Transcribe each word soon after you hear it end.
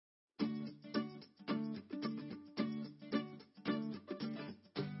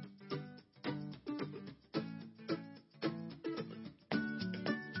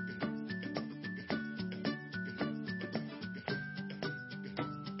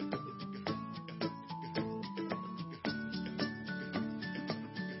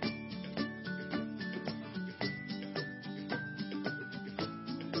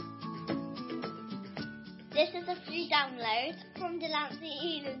a free download from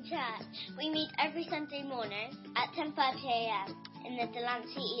Delancey Elam Church. We meet every Sunday morning at 10:30am in the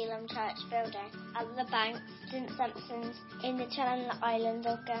Delancey Elam Church building at the Bank, St Sampson's in the Channel Island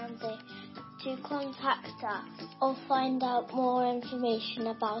of Guernsey. To contact us or find out more information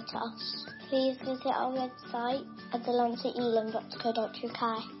about us, please visit our website at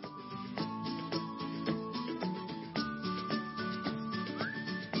delanceyelam.co.uk.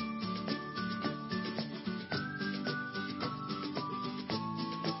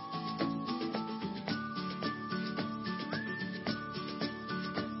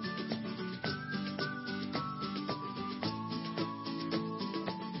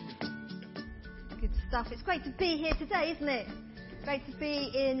 It's great to be here today, isn't it? Great to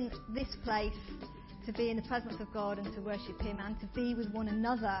be in this place, to be in the presence of God and to worship Him and to be with one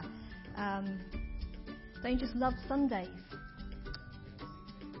another. Don't you just love Sundays?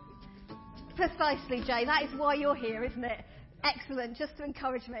 Precisely, Jay. That is why you're here, isn't it? Excellent. Just to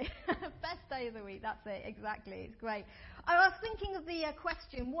encourage me. Best day of the week. That's it. Exactly. It's great. I was thinking of the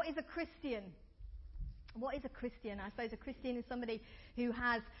question, what is a Christian? What is a Christian? I suppose a Christian is somebody who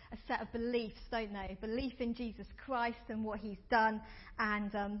has a set of beliefs, don't they? Belief in Jesus Christ and what He's done, and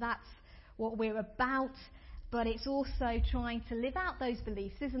that's what we're about. But it's also trying to live out those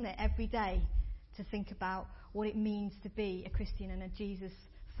beliefs, isn't it, every day, to think about what it means to be a Christian and a Jesus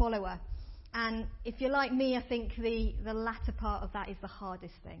follower. And if you're like me, I think the latter part of that is the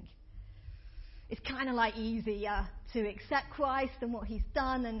hardest thing. It's kind of like easier to accept Christ and what He's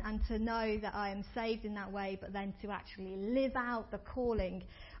done and to know that I am saved in that way, but then to actually live out the calling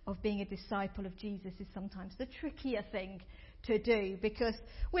of being a disciple of Jesus is sometimes the trickier thing to do, because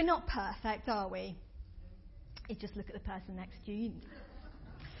we're not perfect, are we? You just look at the person next to you.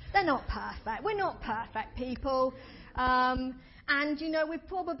 They're not perfect. We're not perfect people. And, you know, we've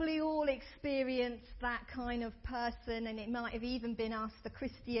probably all experienced that kind of person, and it might have even been us, the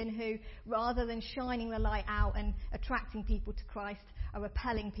Christian, who, rather than shining the light out and attracting people to Christ, are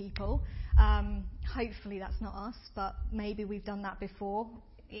repelling people. Hopefully that's not us, but maybe we've done that before.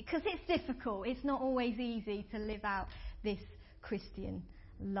 Because it's difficult. It's not always easy to live out this Christian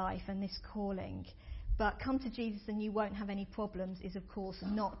life and this calling. But come to Jesus and you won't have any problems is, of course,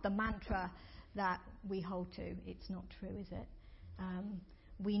 not the mantra that we hold to. It's not true, is it?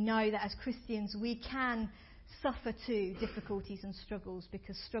 We know that as Christians we can suffer too difficulties and struggles,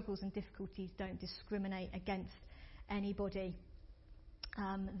 because struggles and difficulties don't discriminate against anybody.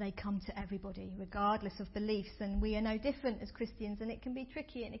 They come to everybody, regardless of beliefs, and we are no different as Christians, and it can be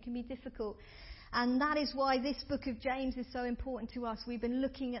tricky and it can be difficult. And that is why this book of James is so important to us. We've been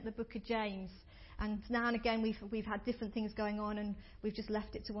looking at the book of James, and now and again we've had different things going on and we've just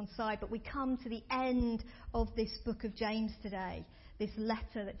left it to one side. But we come to the end of this book of James today, this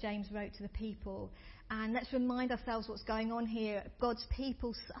letter that James wrote to the people. And let's remind ourselves what's going on here. God's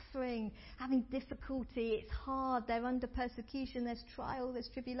people suffering, having difficulty. It's hard. They're under persecution. There's trial. There's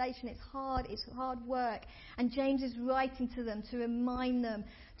tribulation. It's hard. It's hard work. And James is writing to them to remind them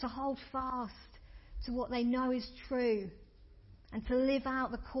to hold fast to what they know is true and to live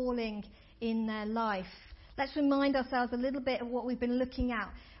out the calling in their life. Let's remind ourselves a little bit of what we've been looking at.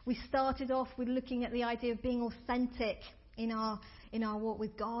 We started off with looking at the idea of being authentic in our walk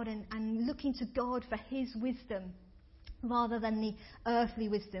with God and looking to God for His wisdom rather than the earthly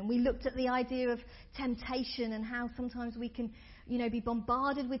wisdom. We looked at the idea of temptation and how sometimes we can, be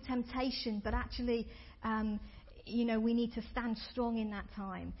bombarded with temptation, but actually, we need to stand strong in that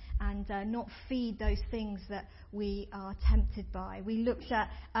time and not feed those things that we are tempted by. We looked at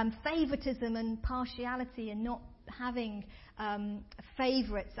favoritism and partiality and not having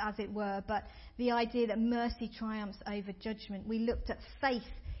favourites, as it were, but the idea that mercy triumphs over judgment. We looked at faith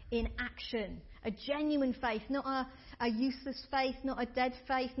in action, a genuine faith, not a useless faith, not a dead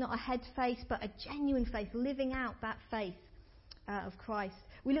faith, not a head faith, but a genuine faith, living out that faith of Christ.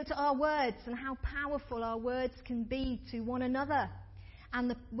 We looked at our words and how powerful our words can be to one another, and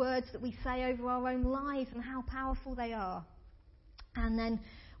the words that we say over our own lives and how powerful they are. And then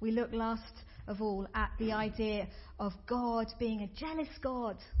we looked last of all at the idea of God being a jealous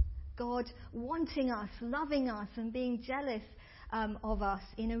God, God wanting us, loving us and being jealous of us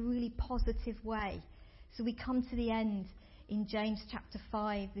in a really positive way. So we come to the end in James chapter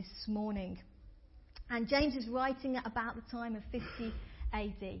 5 this morning. And James is writing at about the time of 50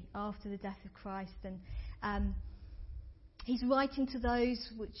 AD, after the death of Christ. And he's writing to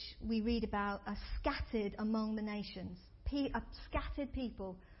those which we read about are scattered among the nations, scattered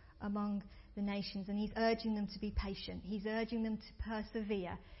people among the nations. And he's urging them to be patient. He's urging them to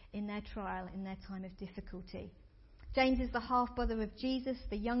persevere in their trial, in their time of difficulty. James is the half-brother of Jesus,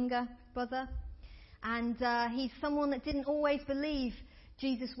 the younger brother. And he's someone that didn't always believe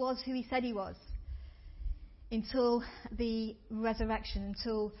Jesus was who he said he was until the resurrection,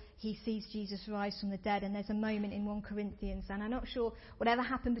 until he sees Jesus rise from the dead. And there's a moment in 1 Corinthians, and I'm not sure whatever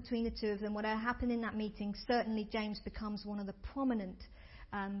happened between the two of them, whatever happened in that meeting, certainly James becomes one of the prominent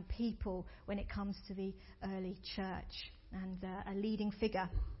people when it comes to the early church, and a leading figure.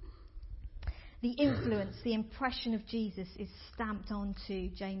 The influence, the impression of Jesus is stamped onto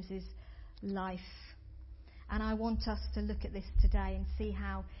James's life. And I want us to look at this today and see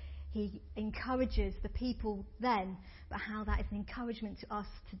how he encourages the people then, but how that is an encouragement to us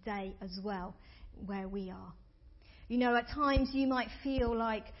today as well, where we are. You know, at times you might feel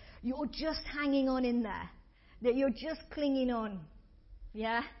like you're just hanging on in there, that you're just clinging on,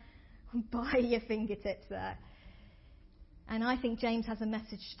 yeah, by your fingertips there. And I think James has a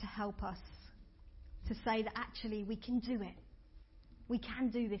message to help us, to say that actually we can do it. We can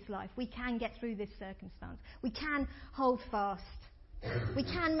do this life. We can get through this circumstance. We can hold fast. We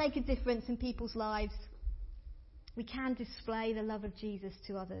can make a difference in people's lives. We can display the love of Jesus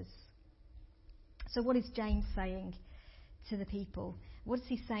to others. So what is James saying to the people? What is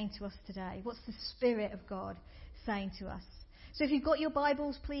he saying to us today? What's the Spirit of God saying to us? So if you've got your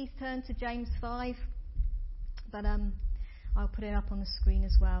Bibles, please turn to James 5. But I'll put it up on the screen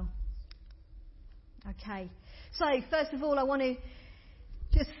as well. Okay. So first of all, I want to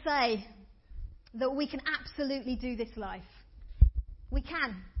just say that we can absolutely do this life. We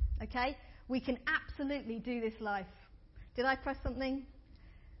can, okay? We can absolutely do this life. Did I press something?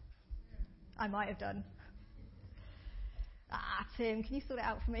 I might have done. Tim, can you sort it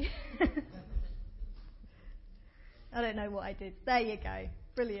out for me? I don't know what I did. There you go.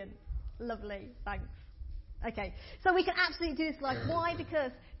 Brilliant. Lovely. Thanks. Okay. So we can absolutely do this life. Why?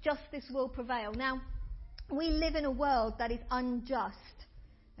 Because justice will prevail. Now, we live in a world that is unjust.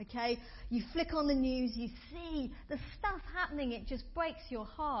 Okay? You flick on the news, you see the stuff happening, it just breaks your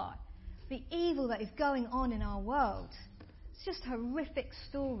heart. The evil that is going on in our world. It's just horrific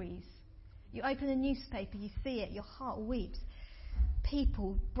stories. You open a newspaper, you see it, your heart weeps.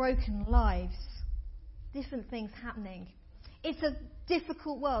 People, broken lives, different things happening. It's a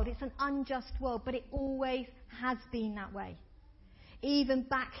difficult world, it's an unjust world, but it always has been that way. Even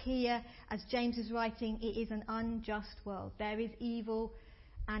back here, as James is writing, it is an unjust world. There is evil,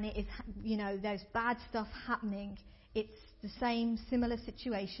 and it is, there's bad stuff happening. It's the same similar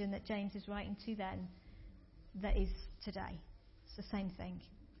situation that James is writing to then that is today. It's the same thing.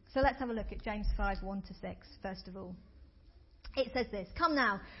 So let's have a look at James 5, 1-6, first of all. It says this: "Come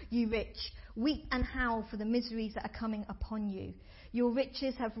now, you rich, weep and howl for the miseries that are coming upon you. Your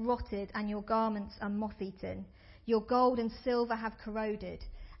riches have rotted, and your garments are moth-eaten. Your gold and silver have corroded,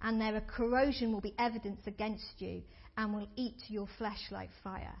 and their corrosion will be evidence against you, and will eat your flesh like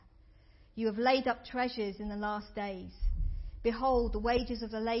fire. You have laid up treasures in the last days. Behold, the wages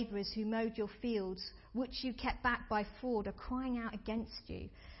of the labourers who mowed your fields, which you kept back by fraud, are crying out against you,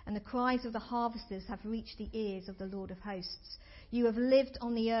 and the cries of the harvesters have reached the ears of the Lord of hosts. You have lived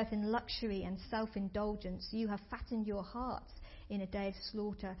on the earth in luxury and self-indulgence. You have fattened your hearts in a day of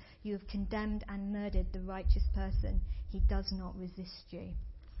slaughter. You have condemned and murdered the righteous person. He does not resist you."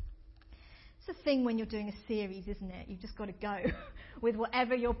 It's a thing when you're doing a series, isn't it? You've just got to go with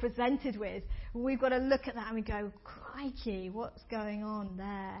whatever you're presented with. We've got to look at that and we go, crikey, what's going on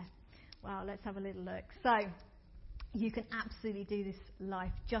there? Well, let's have a little look. So, you can absolutely do this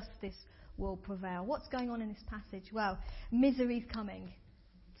life. Justice will prevail. What's going on in this passage? Well, misery's coming.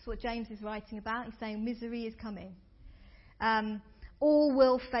 That's what James is writing about. He's saying misery is coming. All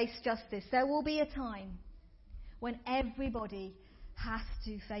will face justice. There will be a time when everybody has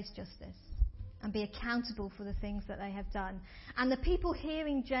to face justice and be accountable for the things that they have done. And the people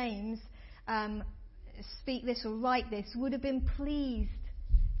hearing James speak this or write this would have been pleased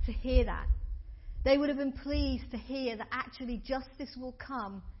to hear that. They would have been pleased to hear that actually justice will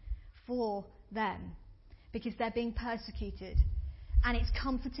come for them because they're being persecuted. And it's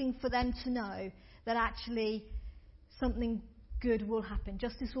comforting for them to know that actually something good will happen.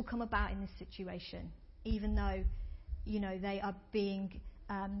 Justice will come about in this situation, even though, they are being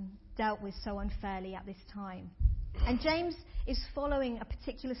dealt with so unfairly at this time. And James is following a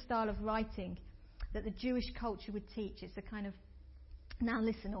particular style of writing that the Jewish culture would teach. It's a kind of now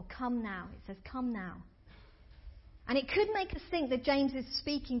listen, or come now. It says come now. And it could make us think that James is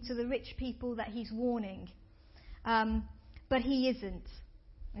speaking to the rich people that he's warning. But he isn't.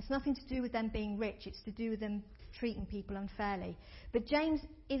 It's nothing to do with them being rich. It's to do with them treating people unfairly. But James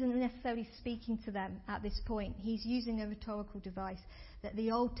isn't necessarily speaking to them at this point. He's using a rhetorical device that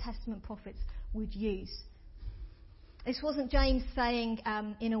the Old Testament prophets would use. This wasn't James saying,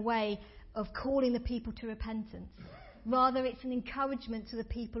 in a way, of calling the people to repentance. Rather, it's an encouragement to the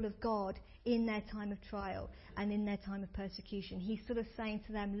people of God in their time of trial and in their time of persecution. He's sort of saying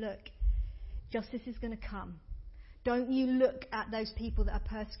to them, look, justice is going to come. Don't you look at those people that are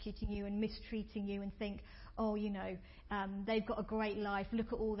persecuting you and mistreating you and think, oh, they've got a great life.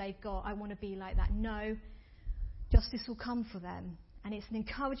 Look at all they've got. I want to be like that. No, justice will come for them. And it's an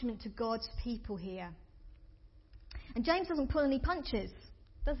encouragement to God's people here. And James doesn't pull any punches,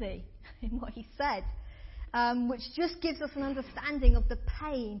 does he, in what he said? Which just gives us an understanding of the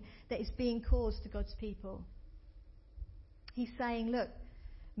pain that is being caused to God's people. He's saying, look,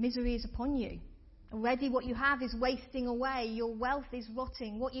 misery is upon you. Already what you have is wasting away. Your wealth is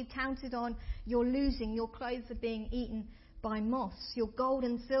rotting. What you counted on, you're losing. Your clothes are being eaten by moths. Your gold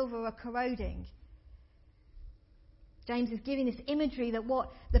and silver are corroding. James is giving this imagery that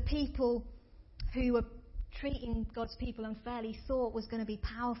what the people who were treating God's people unfairly thought was going to be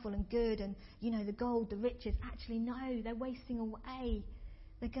powerful and good and, the gold, the riches. Actually, no, they're wasting away.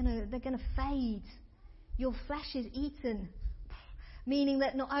 They're going to fade. Your flesh is eaten. Meaning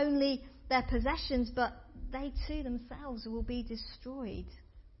that not only their possessions, but they too themselves will be destroyed.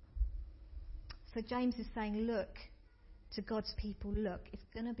 So James is saying, look, to God's people, look, it's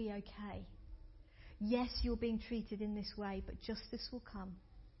going to be okay. Yes, you're being treated in this way, but justice will come.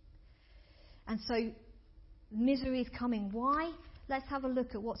 And so misery is coming. Why? Let's have a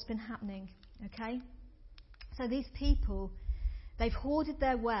look at what's been happening, okay? So these people, they've hoarded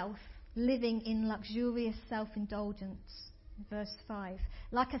their wealth, living in luxurious self-indulgence. Verse 5.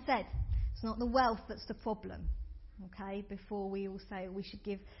 Like I said, it's not the wealth that's the problem, okay? Before we all say we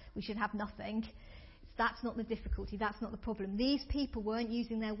should have nothing. That's not the difficulty. That's not the problem. These people weren't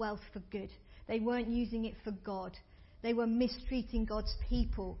using their wealth for good. They weren't using it for God. They were mistreating God's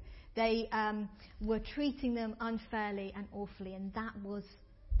people. They were treating them unfairly and awfully, and that was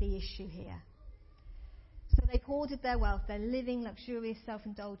the issue here. So they've hoarded their wealth. They're living luxurious,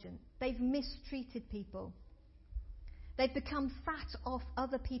 self-indulgent. They've mistreated people. They've become fat off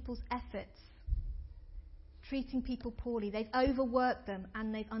other people's efforts, treating people poorly. They've overworked them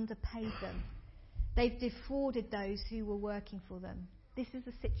and they've underpaid them. They've defrauded those who were working for them. This is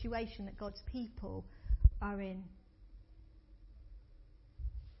the situation that God's people are in.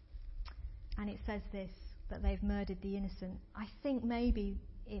 And it says this, that they've murdered the innocent. I think maybe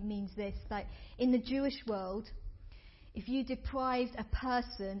it means this, like in the Jewish world, if you deprived a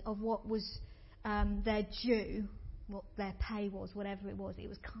person of what was their due, what their pay was, whatever it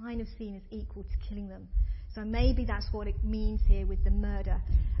was kind of seen as equal to killing them. So maybe that's what it means here with the murder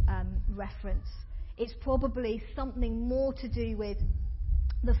reference. It's probably something more to do with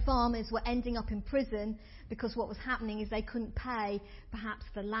the farmers were ending up in prison because what was happening is they couldn't pay perhaps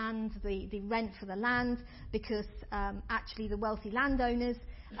the land, the rent for the land, because actually the wealthy landowners,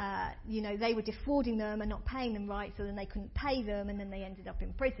 they were defrauding them and not paying them right, so then they couldn't pay them and then they ended up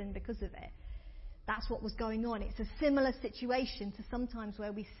in prison because of it. That's what was going on. It's a similar situation to sometimes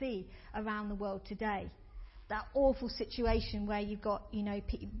where we see around the world today. That awful situation where you've got,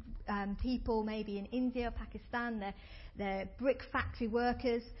 people maybe in India, Pakistan, they're brick factory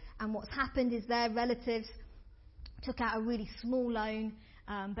workers, and what's happened is their relatives took out a really small loan,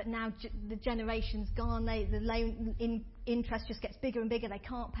 but now the generation's gone. The loan interest just gets bigger and bigger. They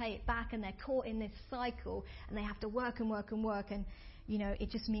can't pay it back, and they're caught in this cycle, and they have to work and work and work, and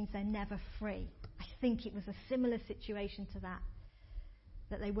it just means they're never free. I think it was a similar situation to that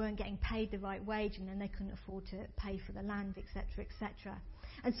they weren't getting paid the right wage, and then they couldn't afford to pay for the land, etc., etc.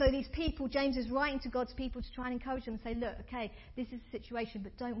 And so these people, James is writing to God's people to try and encourage them and say, look, okay, this is the situation,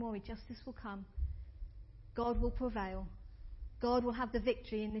 but don't worry, justice will come. God will prevail. God will have the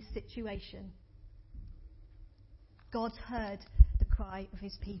victory in this situation. God's heard the cry of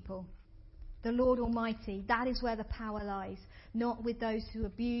his people. The Lord Almighty, that is where the power lies. Not with those who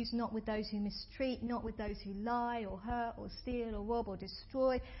abuse, not with those who mistreat, not with those who lie or hurt or steal or rob or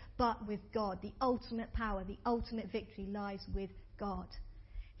destroy, but with God. The ultimate power, the ultimate victory lies with God.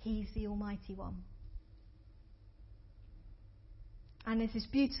 He's the Almighty One. And there's this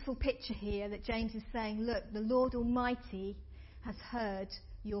beautiful picture here that James is saying, look, the Lord Almighty has heard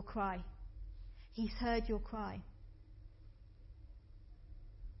your cry. He's heard your cry.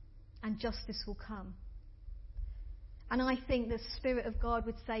 And justice will come. And I think the Spirit of God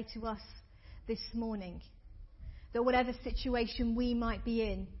would say to us this morning that whatever situation we might be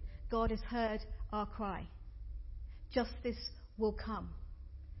in, God has heard our cry. Justice will come.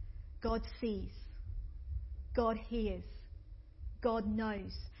 God sees. God hears. God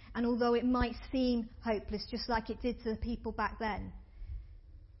knows. And although it might seem hopeless, just like it did to the people back then,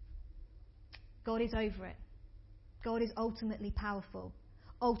 God is over it. God is ultimately powerful.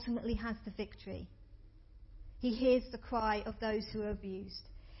 ultimately has the victory. He hears the cry of those who are abused.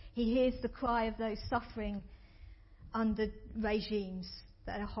 He hears the cry of those suffering under regimes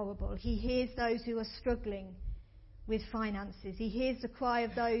that are horrible. He hears those who are struggling with finances. He hears the cry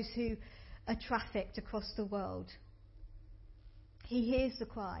of those who are trafficked across the world. He hears the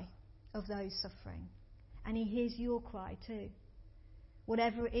cry of those suffering. And he hears your cry too.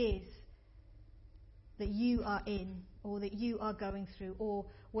 Whatever it is that you are in, or that you are going through, or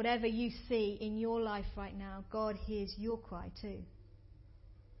whatever you see in your life right now, God hears your cry too.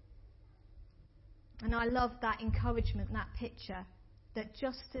 And I love that encouragement, that picture, that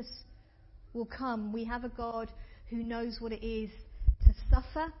justice will come. We have a God who knows what it is to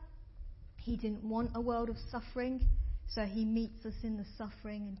suffer. He didn't want a world of suffering, so he meets us in the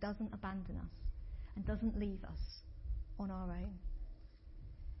suffering and doesn't abandon us and doesn't leave us on our own.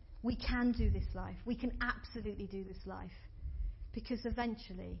 We can do this life. We can absolutely do this life, because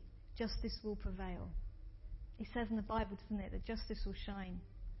eventually justice will prevail. It says in the Bible, doesn't it, that justice will shine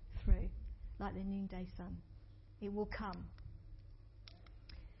through like the noonday sun. It will come.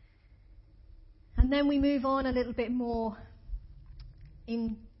 And then we move on a little bit more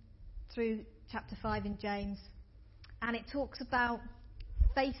in through chapter 5 in James, and it talks about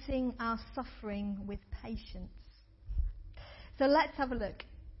facing our suffering with patience. So let's have a look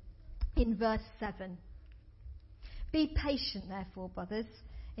in verse 7. Be patient, therefore, brothers,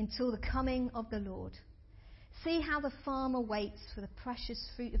 until the coming of the Lord. See how the farmer waits for the precious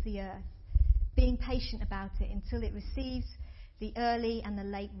fruit of the earth, being patient about it until it receives the early and the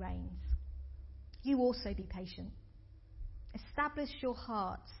late rains. You also be patient. Establish your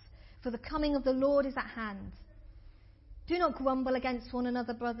hearts, for the coming of the Lord is at hand. Do not grumble against one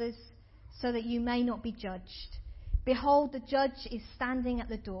another, brothers, so that you may not be judged. Behold, the judge is standing at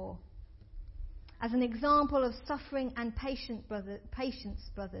the door. As an example of suffering and patience,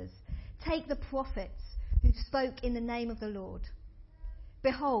 brothers, take the prophets who spoke in the name of the Lord.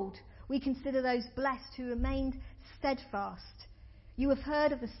 Behold, we consider those blessed who remained steadfast. You have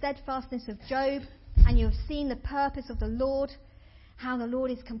heard of the steadfastness of Job, and you have seen the purpose of the Lord, how the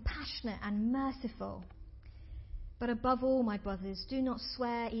Lord is compassionate and merciful. But above all, my brothers, do not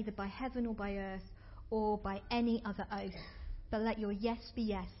swear either by heaven or by earth or by any other oath, but let your yes be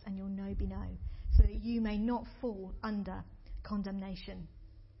yes and your no be no, so that you may not fall under condemnation.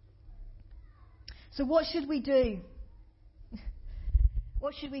 So what should we do?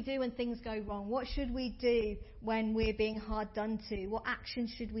 What should we do when things go wrong? What should we do when we're being hard done to? What action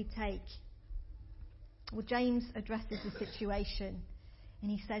should we take? Well, James addresses the situation and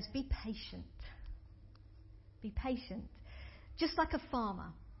he says, be patient. Be patient. Just like a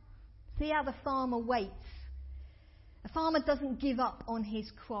farmer. See how the farmer waits. A farmer doesn't give up on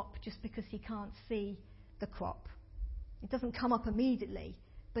his crop just because he can't see the crop. It doesn't come up immediately,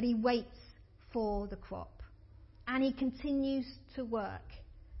 but he waits for the crop. And he continues to work.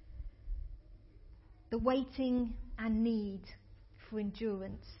 The waiting and need for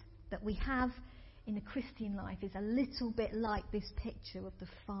endurance that we have in the Christian life is a little bit like this picture of the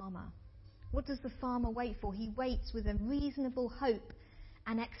farmer. What does the farmer wait for? He waits with a reasonable hope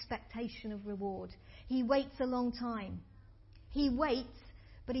and expectation of reward. He waits a long time. He waits,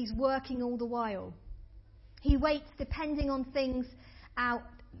 but he's working all the while. He waits depending on things out.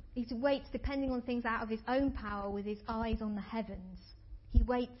 He waits depending on things out of his own power, with his eyes on the heavens. He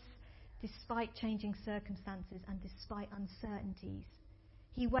waits despite changing circumstances and despite uncertainties.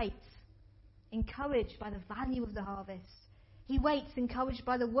 He waits, encouraged by the value of the harvest. He waits, encouraged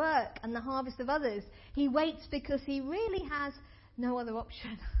by the work and the harvest of others. He waits because he really has no other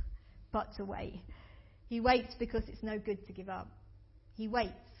option but to wait. He waits because it's no good to give up. He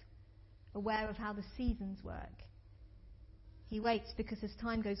waits, aware of how the seasons work. He waits because as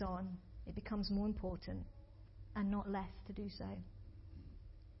time goes on, it becomes more important and not less to do so.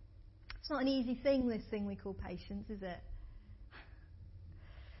 It's not an easy thing, this thing we call patience, is it?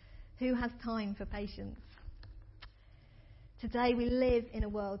 Who has time for patience? Today we live in a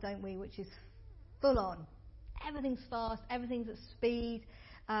world, don't we, which is full on. Everything's fast, everything's at speed.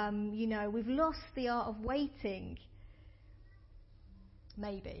 We've lost the art of waiting.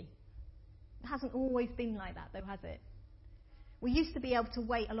 Maybe. It hasn't always been like that, though, has it? We used to be able to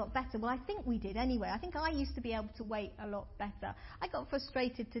wait a lot better. Well, I think we did anyway. I think I used to be able to wait a lot better. I got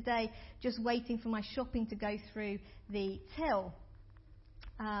frustrated today just waiting for my shopping to go through the till.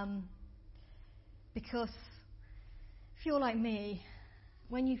 Because if you're like me,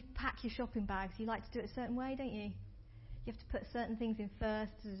 when you pack your shopping bags, you like to do it a certain way, don't you? You have to put certain things in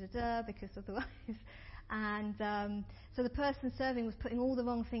first, because otherwise... And so the person serving was putting all the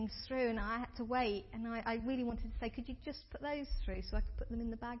wrong things through, and I had to wait. And I really wanted to say, could you just put those through so I could put them in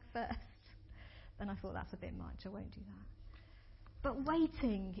the bag first? Then I thought, that's a bit much, I won't do that. But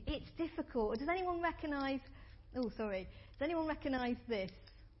waiting, it's difficult. Does anyone recognise... Oh, sorry. Does anyone recognise this?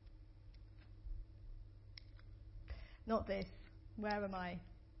 Not this. Where am I?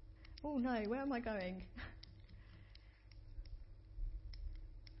 Oh no, where am I going?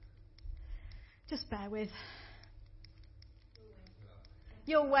 Just bear with.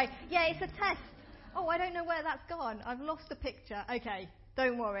 Your way. Yeah, it's a test. Oh, I don't know where that's gone. I've lost a picture. Okay,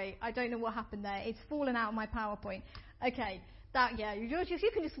 don't worry. I don't know what happened there. It's fallen out of my PowerPoint. Okay, you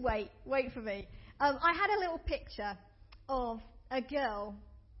can just wait. Wait for me. I had a little picture of a girl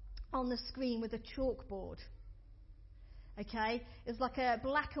on the screen with a chalkboard. Okay, it was like a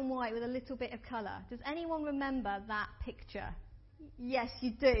black and white with a little bit of colour. Does anyone remember that picture? Yes,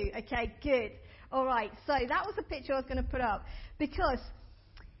 you do. Okay, good. All right, so that was the picture I was going to put up, because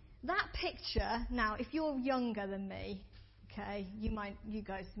that picture, now, if you're younger than me, okay, you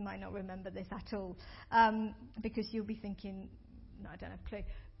guys might not remember this at all, because you'll be thinking, no, I don't have a clue.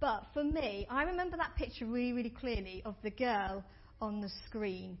 But for me, I remember that picture really, really clearly of the girl on the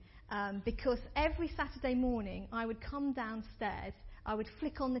screen, because every Saturday morning I would come downstairs, I would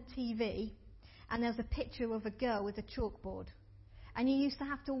flick on the TV, and there was a picture of a girl with a chalkboard. And you used to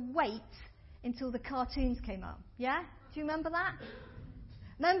have to wait until the cartoons came up. Yeah? Do you remember that?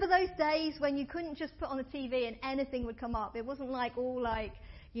 Remember those days when you couldn't just put on the TV and anything would come up? It wasn't like on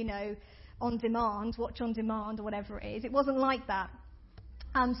demand, watch on demand or whatever it is. It wasn't like that.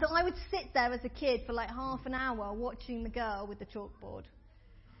 So I would sit there as a kid for like half an hour watching the girl with the chalkboard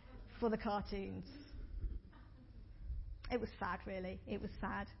for the cartoons. It was sad, really. It was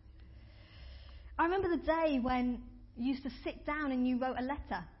sad. I remember the day when you used to sit down and you wrote a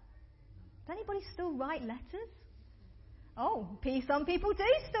letter. Does anybody still write letters? Oh, some people do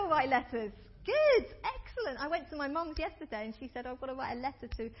still write letters. Good, excellent. I went to my mum's yesterday and she said, I've got to write a letter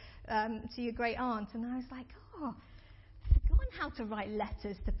to your great aunt. And I was like, I've forgotten how to write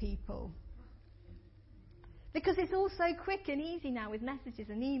letters to people. Because it's all so quick and easy now with messages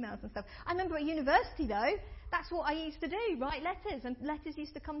and emails and stuff. I remember at university, though, that's what I used to do, write letters. And letters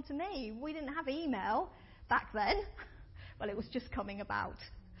used to come to me. We didn't have email back then. Well, it was just coming about.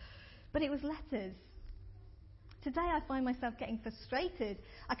 But it was letters. Today I find myself getting frustrated.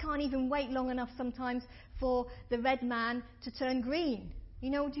 I can't even wait long enough sometimes for the red man to turn green.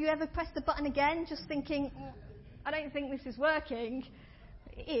 You know, do you ever press the button again just thinking, I don't think this is working?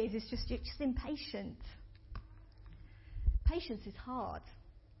 It is. It's just, you're just impatient. Patience is hard.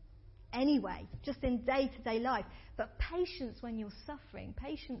 Anyway, just in day-to-day life. But patience when you're suffering,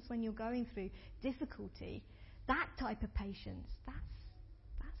 patience when you're going through difficulty, that type of patience, that's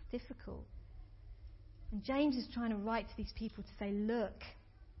difficult. And James is trying to write to these people to say, look,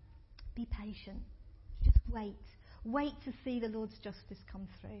 be patient. Just wait. Wait to see the Lord's justice come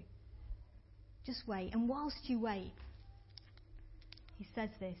through. Just wait. And whilst you wait, he says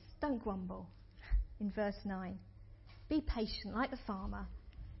this, don't grumble. In verse 9, be patient like the farmer.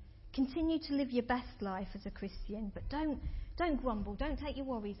 Continue to live your best life as a Christian, but don't grumble. Don't take your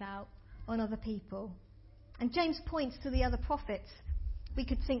worries out on other people. And James points to the other prophets. We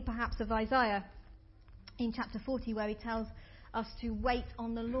could think perhaps of Isaiah in chapter 40, where he tells us to wait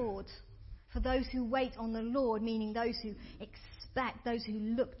on the Lord. For those who wait on the Lord, meaning those who expect, those who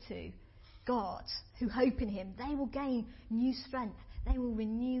look to God, who hope in him, they will gain new strength. They will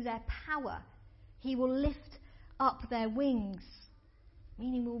renew their power. He will lift up their wings,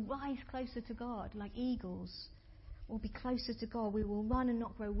 meaning we'll rise closer to God like eagles. We'll be closer to God. We will run and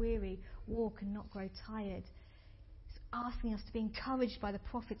not grow weary, walk and not grow tired. It's asking us to be encouraged by the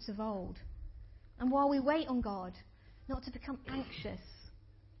prophets of old. And while we wait on God, not to become anxious,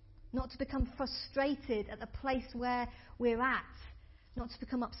 not to become frustrated at the place where we're at, not to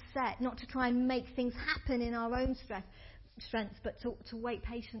become upset, not to try and make things happen in our own strength, but to wait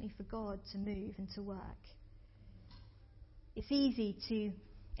patiently for God to move and to work. It's easy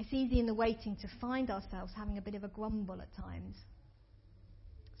in the waiting to find ourselves having a bit of a grumble at times.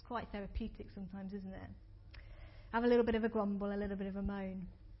 It's quite therapeutic sometimes, isn't it? Have a little bit of a grumble, a little bit of a moan.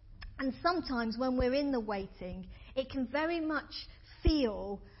 And sometimes when we're in the waiting, it can very much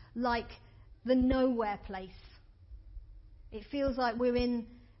feel like the nowhere place. It feels like we're in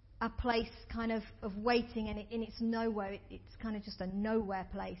a place kind of waiting and it's nowhere. It's kind of just a nowhere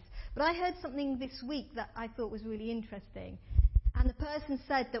place. But I heard something this week that I thought was really interesting. And the person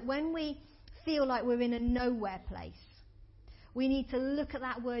said that when we feel like we're in a nowhere place, we need to look at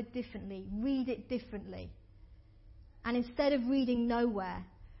that word differently, read it differently. And instead of reading nowhere,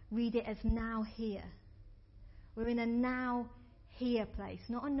 read it as now here. We're in a now, here place,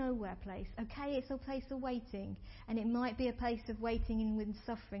 not a nowhere place. Okay, it's a place of waiting, and it might be a place of waiting in with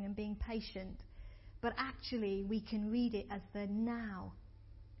suffering and being patient. But actually, we can read it as the now,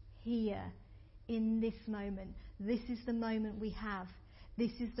 here, in this moment. This is the moment we have.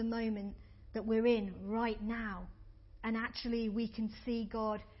 This is the moment that we're in right now. And actually, we can see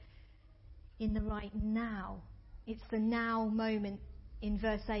God in the right now. It's the now moment in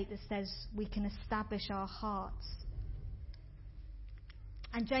verse 8 that says we can establish our hearts.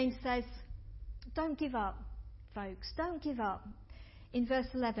 And James says, don't give up, folks. Don't give up. In verse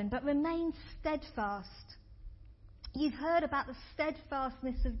 11, but remain steadfast. You've heard about the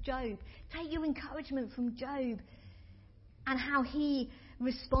steadfastness of Job. Take your encouragement from Job and how he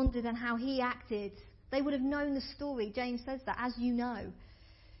responded and how he acted. They would have known the story. James says that, as you know.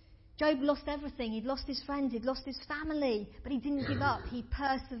 Job lost everything. He'd lost his friends. He'd lost his family. But he didn't give up. He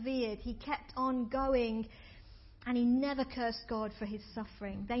persevered. He kept on going. And he never cursed God for his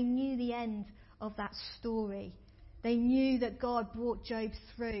suffering. They knew the end of that story. They knew that God brought Job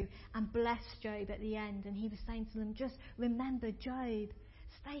through and blessed Job at the end. And he was saying to them, just remember Job.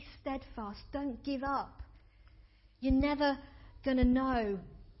 Stay steadfast. Don't give up. You're never going to know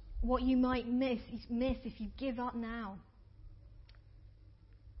what you might miss if you give up now.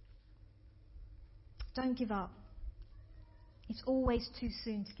 Don't give up. It's always too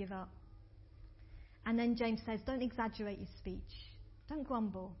soon to give up. And then James says, don't exaggerate your speech. Don't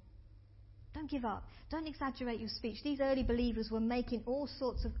grumble. Don't give up. Don't exaggerate your speech. These early believers were making all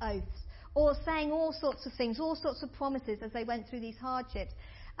sorts of oaths, or saying all sorts of things, all sorts of promises as they went through these hardships.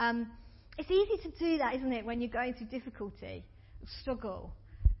 It's easy to do that, isn't it, when you're going through difficulty, struggle.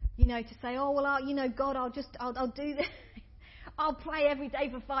 To say, oh, well, God, I'll do this. I'll pray every day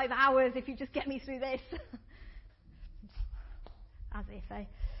for 5 hours if you just get me through this. As if, eh?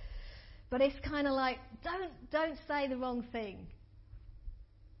 But it's kind of like, don't say the wrong thing.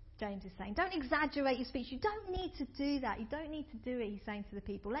 James is saying, don't exaggerate your speech. You don't need to do that. You don't need to do it, he's saying to the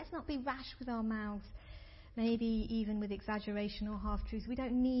people. Let's not be rash with our mouths, maybe even with exaggeration or half-truths. We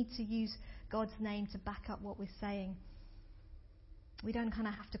don't need to use God's name to back up what we're saying. We don't kind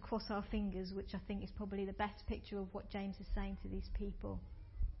of have to cross our fingers, which I think is probably the best picture of what James is saying to these people.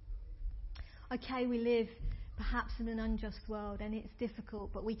 Okay, we live perhaps in an unjust world and it's difficult,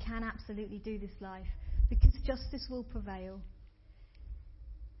 but we can absolutely do this life because justice will prevail.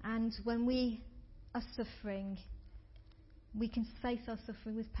 And when we are suffering, we can face our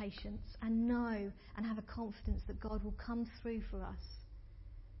suffering with patience and know and have a confidence that God will come through for us.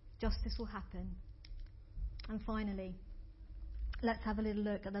 Justice will happen. And finally, let's have a little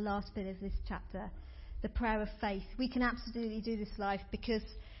look at the last bit of this chapter, the prayer of faith. We can absolutely do this life because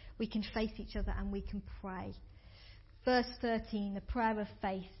we can face each other and we can pray. Verse 13, the prayer of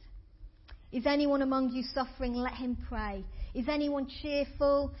faith. Is anyone among you suffering? Let him pray. Is anyone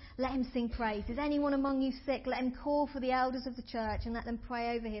cheerful? Let him sing praise. Is anyone among you sick? Let him call for the elders of the church and let them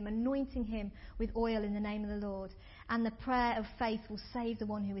pray over him, anointing him with oil in the name of the Lord. And the prayer of faith will save the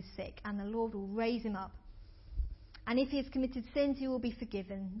one who is sick, and the Lord will raise him up. And if he has committed sins, he will be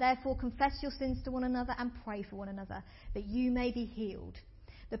forgiven. Therefore, confess your sins to one another and pray for one another, that you may be healed.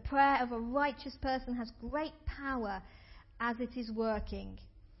 The prayer of a righteous person has great power as it is working.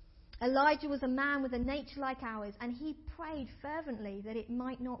 Elijah was a man with a nature like ours, and he prayed fervently that it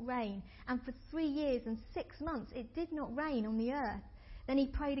might not rain. And for 3 years and 6 months it did not rain on the earth. Then he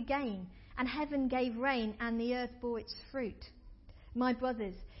prayed again, and heaven gave rain, and the earth bore its fruit. My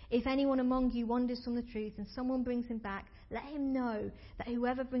brothers, if anyone among you wanders from the truth and someone brings him back, let him know that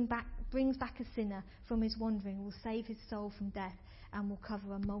whoever brings back a sinner from his wandering will save his soul from death and will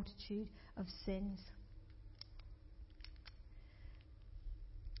cover a multitude of sins.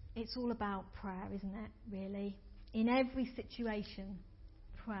 It's all about prayer, isn't it, really? In every situation,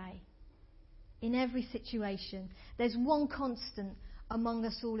 pray. In every situation. There's one constant among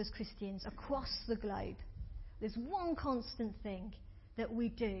us all as Christians across the globe. There's one constant thing that we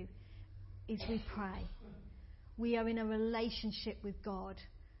do, is we pray. We are in a relationship with God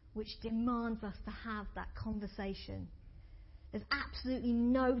which demands us to have that conversation. There's absolutely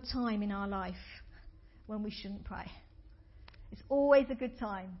no time in our life when we shouldn't pray. It's always a good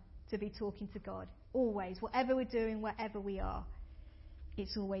time to be talking to God. Always. Whatever we're doing, wherever we are,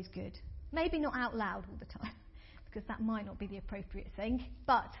 it's always good. Maybe not out loud all the time, because that might not be the appropriate thing.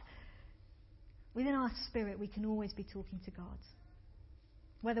 But within our spirit, we can always be talking to God.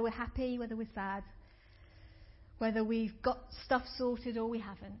 Whether we're happy, whether we're sad, whether we've got stuff sorted or we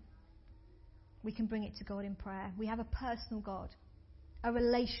haven't, we can bring it to God in prayer. We have a personal God, a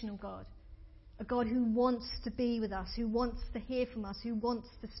relational God. A God who wants to be with us, who wants to hear from us, who wants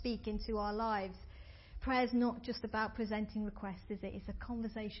to speak into our lives. Prayer's not just about presenting requests, is it? It's a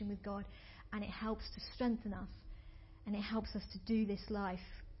conversation with God, and it helps to strengthen us, and it helps us to do this life.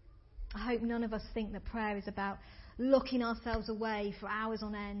 I hope none of us think that prayer is about locking ourselves away for hours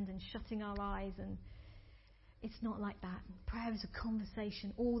on end and shutting our eyes, and it's not like that. Prayer is a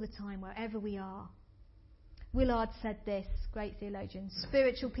conversation all the time, wherever we are. Willard said this, great theologian: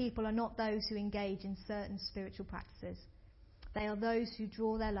 spiritual people are not those who engage in certain spiritual practices. They are those who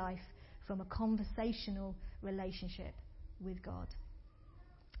draw their life from a conversational relationship with God.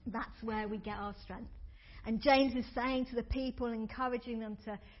 That's where we get our strength. And James is saying to the people, encouraging them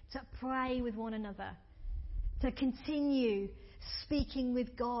to pray with one another, to continue speaking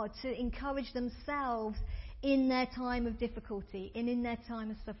with God, to encourage themselves in their time of difficulty and in their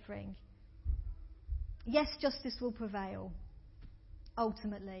time of suffering. Yes, justice will prevail,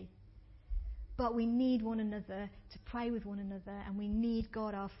 ultimately. But we need one another to pray with one another, and we need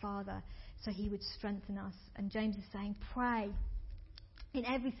God our Father so he would strengthen us. And James is saying, pray. In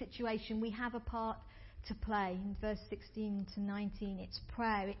every situation we have a part to play. In verse 16 to 19, it's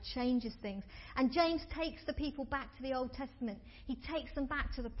prayer. It changes things. And James takes the people back to the Old Testament. He takes them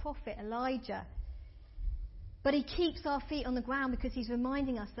back to the prophet Elijah. But he keeps our feet on the ground because he's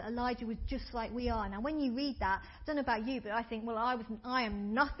reminding us that Elijah was just like we are. Now, when you read that, I don't know about you, but I think, well, I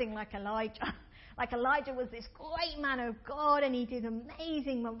am nothing like Elijah. Like Elijah was this great man of God, and he did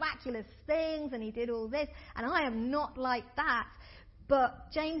amazing, miraculous things, and he did all this, and I am not like that.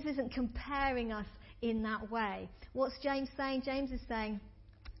 But James isn't comparing us in that way. What's James saying? James is saying,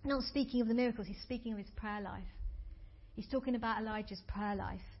 not speaking of the miracles, he's speaking of his prayer life. He's talking about Elijah's prayer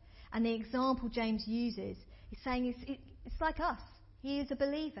life. And the example James uses, he's saying it's like us. He is a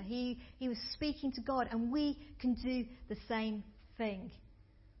believer. He was speaking to God, and we can do the same thing.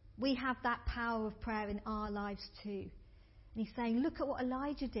 We have that power of prayer in our lives too. And he's saying, look at what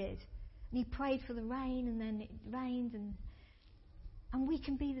Elijah did. And he prayed for the rain, and then it rained, and we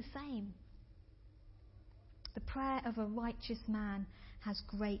can be the same. The prayer of a righteous man has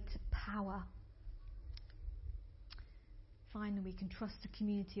great power. Finally, we can trust a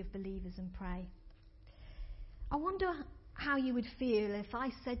community of believers and pray. I wonder how you would feel if I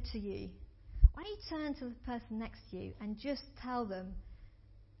said to you, why don't you turn to the person next to you and just tell them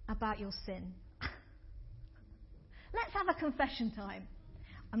about your sin? Let's have a confession time.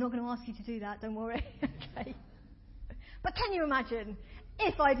 I'm not going to ask you to do that, don't worry. Okay. But can you imagine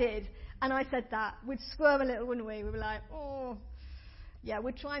if I did and I said that? We'd squirm a little, wouldn't we? We'd be like, oh, yeah,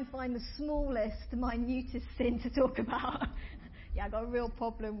 we'd try and find the smallest, minutest sin to talk about. Yeah, I got a real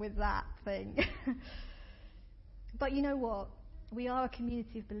problem with that thing. But you know what? We are a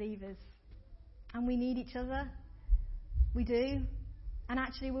community of believers, and we need each other. We do. And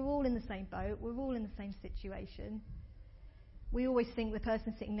actually, we're all in the same boat. We're all in the same situation. We always think the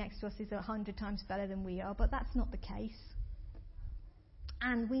person sitting next to us is 100 times better than we are, but that's not the case.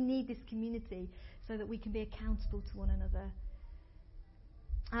 And we need this community so that we can be accountable to one another.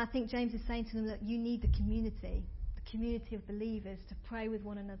 And I think James is saying to them that you need the community of believers, to pray with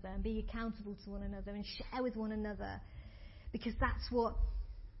one another and be accountable to one another and share with one another, because that's what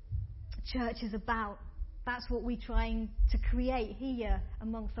church is about. That's what we're trying to create here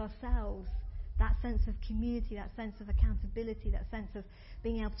amongst ourselves. That sense of community, that sense of accountability, that sense of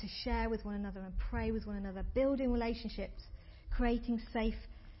being able to share with one another and pray with one another, building relationships, creating safe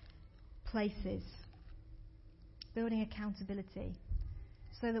places, building accountability,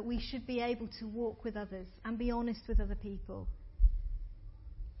 so that we should be able to walk with others and be honest with other people.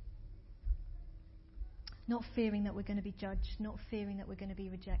 Not fearing that we're going to be judged, not fearing that we're going to be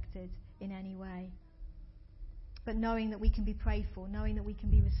rejected in any way. But knowing that we can be prayed for, knowing that we can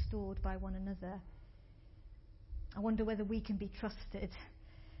be restored by one another. I wonder whether we can be trusted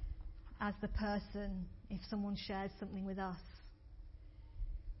as the person, if someone shares something with us,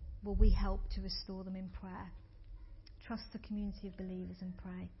 will we help to restore them in prayer? Trust the community of believers and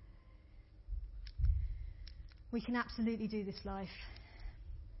pray. We can absolutely do this life.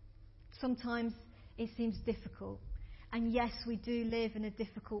 Sometimes it seems difficult. And yes, we do live in a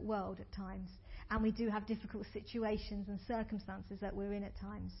difficult world at times. And we do have difficult situations and circumstances that we're in at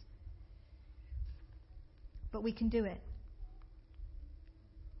times. But we can do it.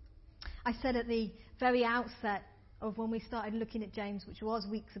 I said at the very outset of when we started looking at James, which was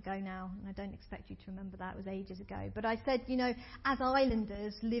weeks ago now, and I don't expect you to remember that, it was ages ago. But I said, as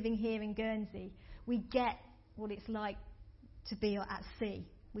islanders living here in Guernsey, we get what it's like to be at sea.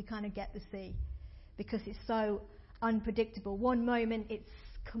 We kind of get the sea because it's so unpredictable. One moment it's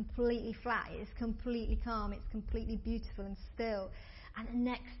completely flat, it's completely calm, it's completely beautiful and still, and the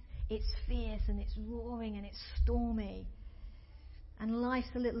next it's fierce and it's roaring and it's stormy. And life's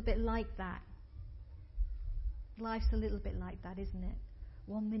a little bit like that. Life's a little bit like that, isn't it?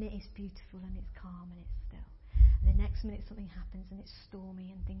 1 minute it's beautiful and it's calm and it's still. And the next minute something happens and it's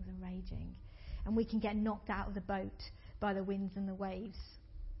stormy and things are raging. And we can get knocked out of the boat by the winds and the waves.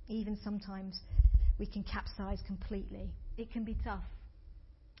 Even sometimes we can capsize completely. It can be tough.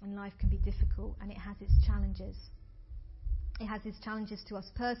 And life can be difficult. And it has its challenges. It has its challenges to us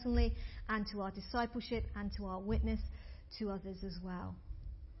personally and to our discipleship and to our witness to others as well.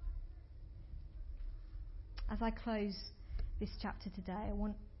 As I close this chapter today, I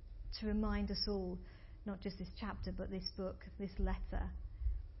want to remind us all, not just this chapter, but this book, this letter,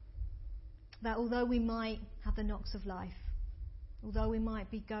 that although we might have the knocks of life, although we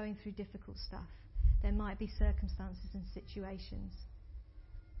might be going through difficult stuff, there might be circumstances and situations,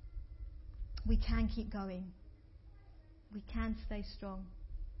 we can keep going. We can stay strong.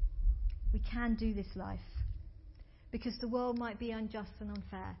 We can do this life. Because the world might be unjust and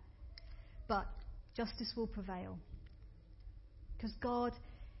unfair, but justice will prevail. Because God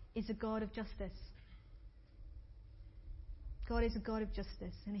is a God of justice. God is a God of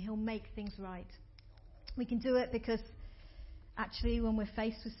justice, and He'll make things right. We can do it because actually when we're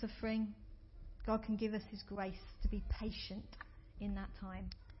faced with suffering, God can give us His grace to be patient in that time.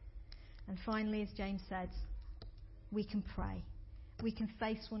 And finally, as James said, we can pray. We can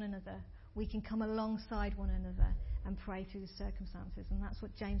face one another. We can come alongside one another and pray through the circumstances. And that's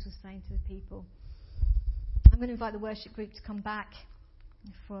what James was saying to the people. I'm going to invite the worship group to come back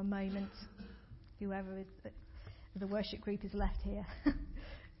for a moment. Whoever is the worship group is left here.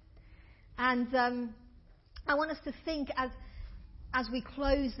 And I want us to think as we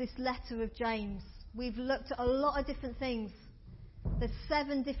close this letter of James. We've looked at a lot of different things. There's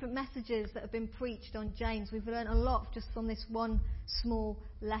 7 different messages that have been preached on James. We've learned a lot just from this one small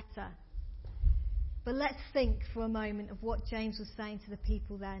letter. But let's think for a moment of what James was saying to the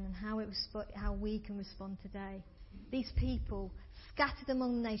people then and how we can respond today. These people, scattered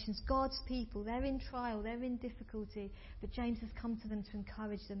among the nations, God's people, they're in trial, they're in difficulty. But James has come to them to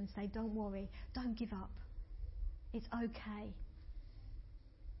encourage them and say, don't worry, don't give up. It's okay.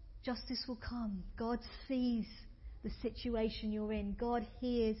 Justice will come. God sees the situation you're in. God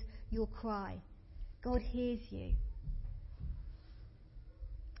hears your cry. God hears you.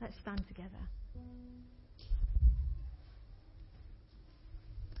 Let's stand together.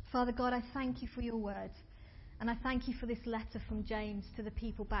 Father God, I thank you for your word. And I thank you for this letter from James to the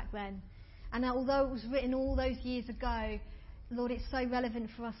people back then. And although it was written all those years ago, Lord, it's so relevant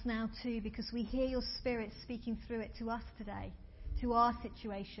for us now too, because we hear your Spirit speaking through it to us today, to our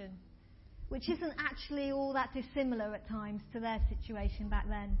situation, which isn't actually all that dissimilar at times to their situation back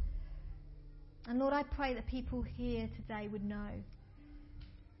then. And Lord, I pray that people here today would know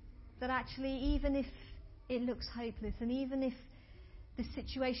that actually, even if it looks hopeless, and even if the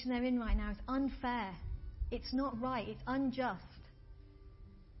situation they're in right now is unfair, it's not right, it's unjust.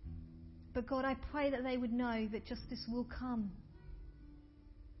 But God, I pray that they would know that justice will come.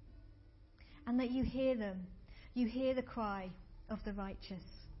 And that you hear them. You hear the cry of the righteous.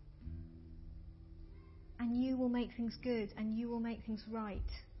 And you will make things good, and you will make things right.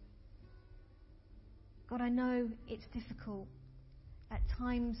 God, I know it's difficult at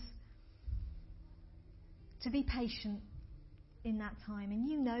times to be patient in that time. And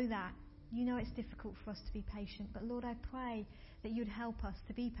you know that. You know it's difficult for us to be patient. But Lord, I pray that you'd help us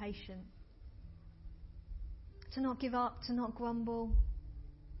to be patient. To not give up, to not grumble,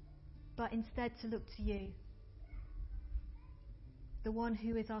 but instead to look to you. The one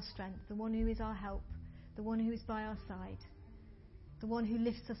who is our strength, the one who is our help, the one who is by our side, the one who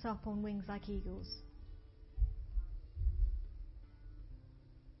lifts us up on wings like eagles.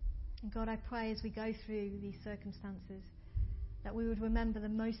 And God, I pray as we go through these circumstances that we would remember the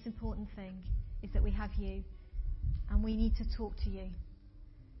most important thing is that we have you, and we need to talk to you.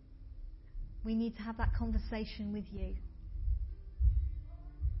 We need to have that conversation with you.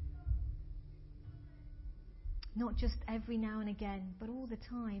 Not just every now and again, but all the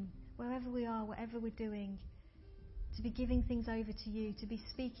time, wherever we are, whatever we're doing, to be giving things over to you, to be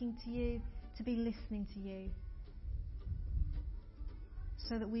speaking to you, to be listening to you,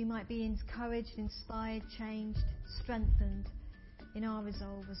 so that we might be encouraged, inspired, changed, strengthened in our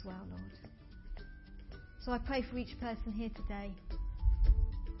resolve as well, Lord. So I pray for each person here today.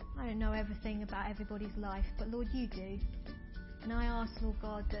 I don't know everything about everybody's life, but Lord, you do. And I ask, Lord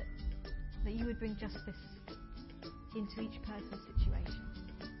God, that you would bring justice into each person's situation.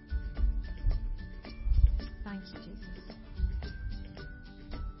 Thank you, Jesus.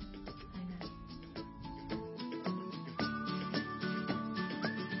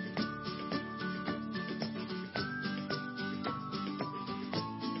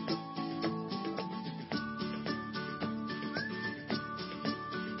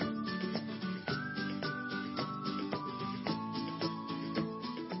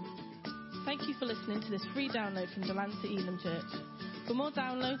 for listening to this free download from Delancey Elim Church. For more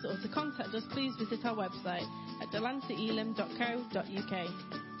downloads or to contact us, please visit our website at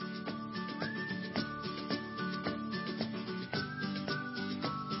delanceyelim.co.uk.